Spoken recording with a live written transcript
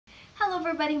Hello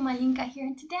everybody, Malinka here,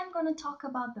 and today I'm going to talk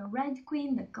about The Red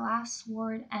Queen, The Glass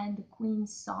Sword, and The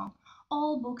Queen's Song,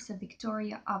 all books of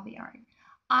Victoria Aveyard.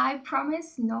 I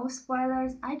promise no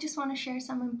spoilers, I just want to share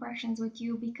some impressions with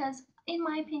you because in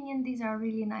my opinion these are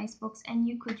really nice books and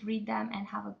you could read them and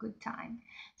have a good time.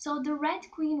 So The Red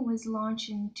Queen was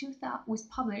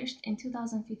published in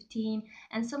 2015,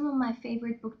 and some of my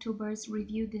favorite booktubers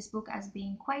reviewed this book as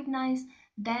being quite nice.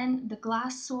 Then The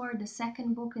Glass Sword, the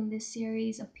second book in this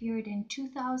series, appeared in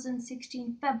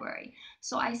 2016 February.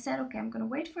 So I said, okay, I'm going to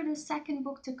wait for the second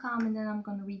book to come and then I'm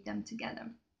going to read them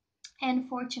together. And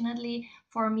fortunately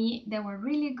for me, they were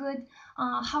really good.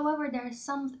 However, there are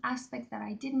some aspects that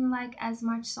I didn't like as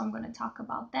much, so I'm going to talk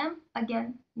about them.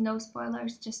 Again, no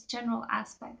spoilers, just general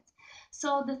aspects.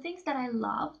 So the things that I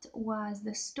loved was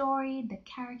the story, the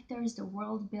characters, the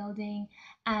world building,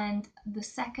 and the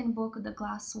second book, The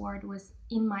Glass Sword, was,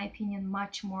 in my opinion,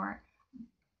 much more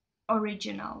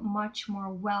original, much more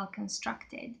well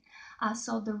constructed.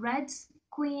 So The Red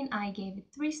Queen, I gave it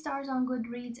 3 stars on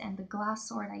Goodreads, and The Glass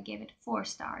Sword, I gave it 4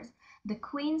 stars. The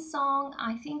Queen's Song,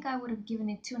 I think I would have given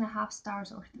it 2.5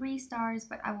 stars or 3 stars,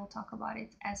 but I will talk about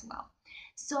it as well.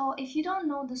 So if you don't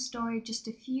know the story, just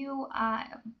a few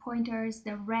pointers.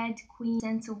 The Red Queen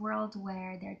presents a world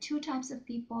where there are 2 types of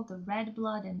people, the red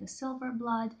blood and the silver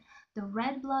blood. The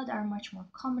red blood are much more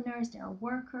commoners, they're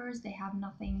workers, they have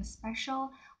nothing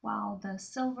special, while the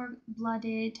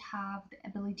silver-blooded have the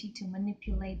ability to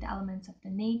manipulate the elements of the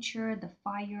nature, the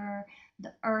fire,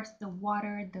 the earth, the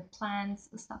water, the plants,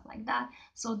 stuff like that.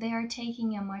 So they are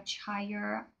taking a much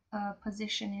higher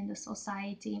position in the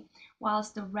society,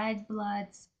 whilst the red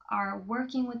bloods are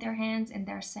working with their hands and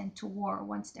they're sent to war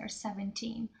once they're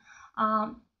 17.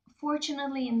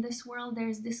 Fortunately, in this world,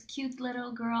 there's this cute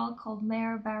little girl called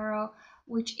Mare Barrow,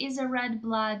 which is a red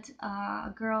blood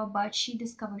girl, but she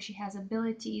discovers she has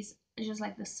abilities just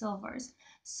like the silvers.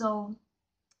 So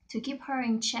to keep her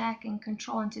in check and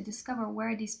control and to discover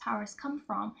where these powers come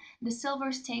from, the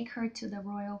silvers take her to the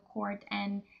royal court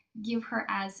and give her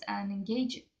as an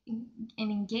engage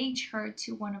her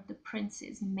to one of the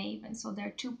princes, Maven. So there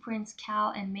are 2 princes,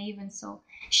 Cal and Maven, so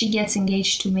she gets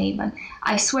engaged to Maven.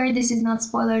 I swear this is not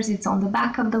spoilers, it's on the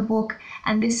back of the book,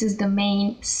 and this is the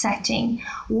main setting.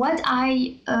 What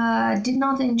I did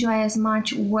not enjoy as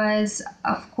much was,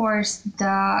 of course,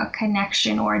 the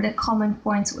connection or the common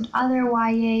points with other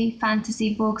YA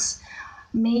fantasy books.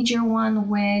 Major one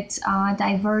with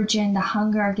Divergent, The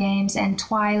Hunger Games, and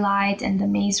Twilight, and The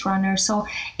Maze Runner. So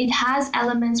it has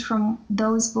elements from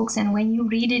those books, and when you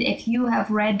read it, if you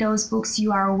have read those books,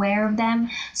 you are aware of them.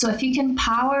 So if you can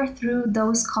power through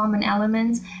those common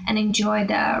elements and enjoy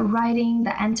the writing,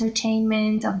 the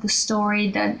entertainment of the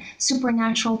story, the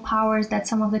supernatural powers that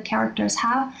some of the characters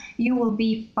have, you will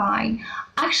be fine.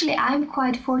 Actually, I'm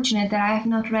quite fortunate that I have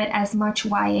not read as much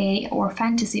YA or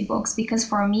fantasy books, because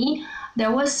for me,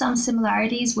 there was some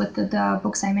similarities with the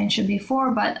books I mentioned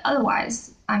before, but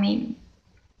otherwise, I mean,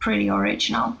 pretty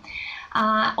original.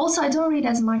 Also, I don't read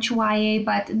as much YA,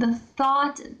 but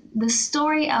the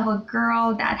story of a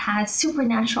girl that has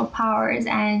supernatural powers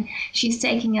and she's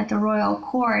taken at the royal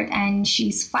court and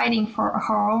she's fighting for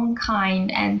her own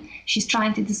kind and she's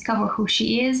trying to discover who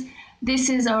she is. This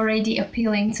is already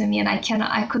appealing to me, and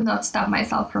I could not stop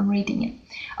myself from reading it.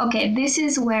 Okay, this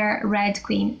is where Red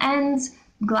Queen ends.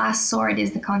 Glass Sword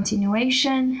is the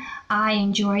continuation. I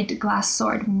enjoyed Glass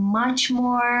Sword much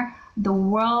more. The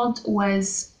world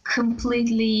was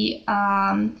completely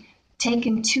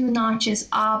taken 2 notches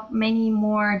up. Many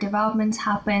more developments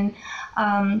happened.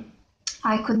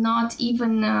 I could not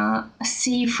even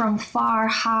see from far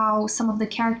how some of the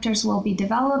characters will be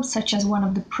developed, such as one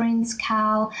of the Prince,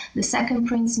 Cal, the second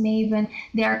Prince, Maven.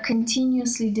 They are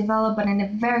continuously developed, but in a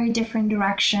very different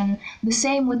direction. The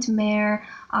same with Mare.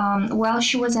 While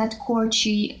she was at court,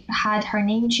 she had her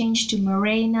name changed to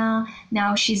Morena.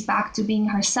 Now she's back to being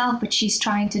herself, but she's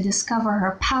trying to discover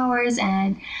her powers,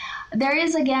 and there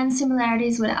is again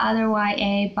similarities with other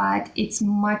YA, but it's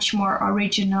much more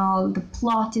original. The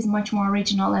plot is much more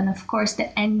original, and of course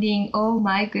the ending, oh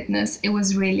my goodness, it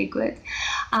was really good.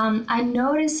 I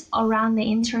noticed around the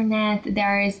internet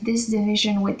there is this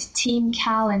division with Team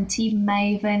Cal and Team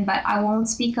Maven, but I won't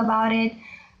speak about it.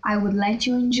 I would let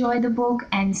you enjoy the book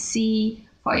and see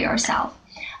for yourself.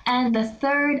 And the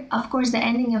third, of course, the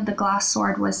ending of The Glass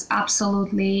Sword was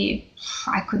absolutely,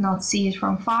 I could not see it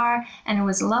from far, and it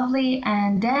was lovely.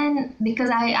 And then,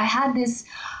 because I had this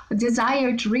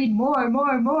desire to read more,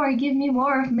 give me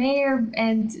more of Mayor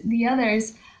and the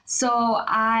others, So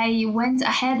I went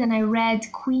ahead and I read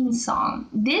Queen Song.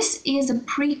 This is a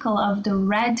prequel of The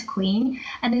Red Queen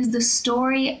and is the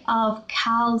story of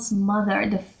Cal's mother,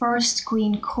 the first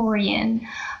Queen Corian,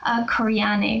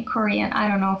 Corian, I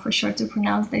don't know for sure to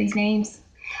pronounce these names.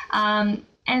 And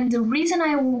the reason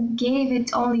I gave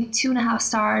it only 2.5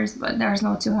 stars, but there's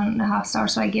no 2.5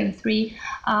 stars, so I gave it 3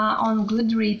 on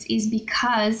Goodreads, is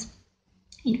because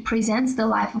it presents the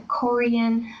life of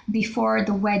Corian before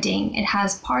the wedding. It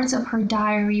has parts of her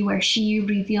diary where she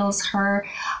reveals her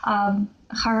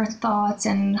thoughts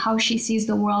and how she sees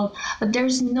the world, but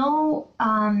there's no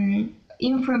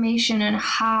information on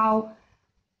how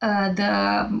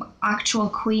the actual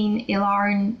Queen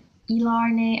Ilarne,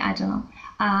 I don't know,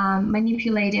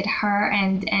 manipulated her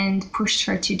and pushed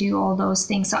her to do all those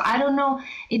things. So I don't know.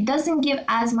 It doesn't give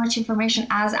as much information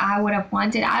as I would have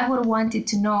wanted. I would have wanted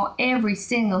to know every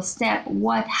single step,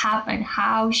 what happened,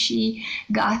 how she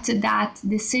got to that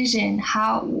decision,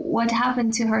 what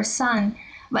happened to her son.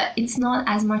 But it's not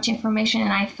as much information,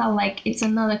 and I felt like it's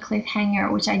another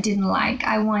cliffhanger, which I didn't like.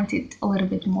 I wanted a little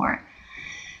bit more.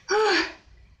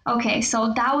 Okay,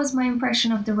 so that was my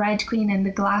impression of The Red Queen and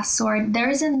the Glass Sword. There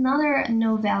is another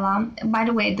novella. By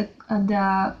the way,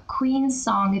 the Queen's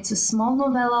Song, it's a small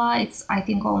novella. It's, I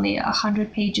think, only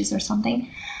 100 pages or something.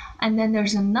 And then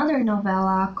there's another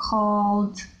novella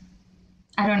called,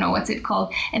 I don't know what's it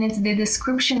called, and it's the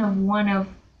description of one of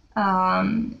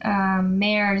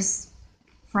Mare's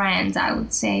friends, I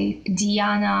would say,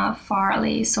 Diana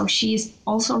Farley. So she's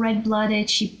also red-blooded.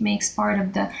 She makes part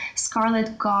of the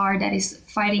Scarlet Guard that is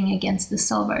fighting against the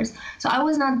Silvers. So I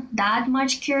was not that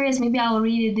much curious. Maybe I'll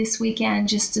read it this weekend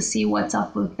just to see what's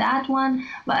up with that one.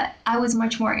 But I was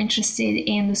much more interested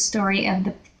in the story of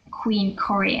the Queen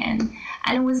Corian.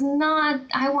 And it was not,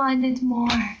 I wanted more.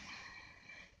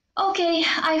 Okay,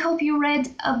 I hope you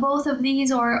read both of these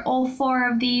or all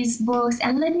 4 of these books,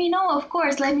 and let me know, of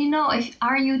course, let me know if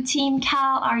are you Team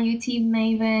Cal, are you Team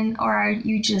Maven, or are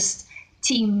you just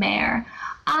Team Mare?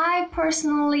 I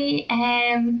personally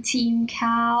am Team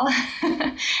Cal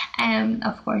and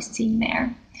of course Team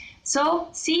Mare. So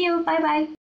see you, bye bye.